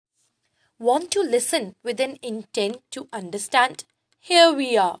Want to listen with an intent to understand? Here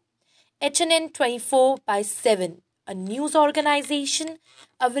we are. HNN 24 by 7, a news organization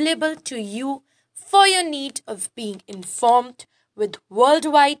available to you for your need of being informed with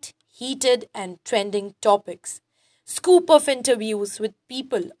worldwide heated and trending topics. Scoop of interviews with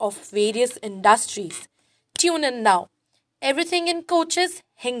people of various industries. Tune in now. Everything in coaches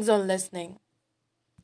hangs on listening.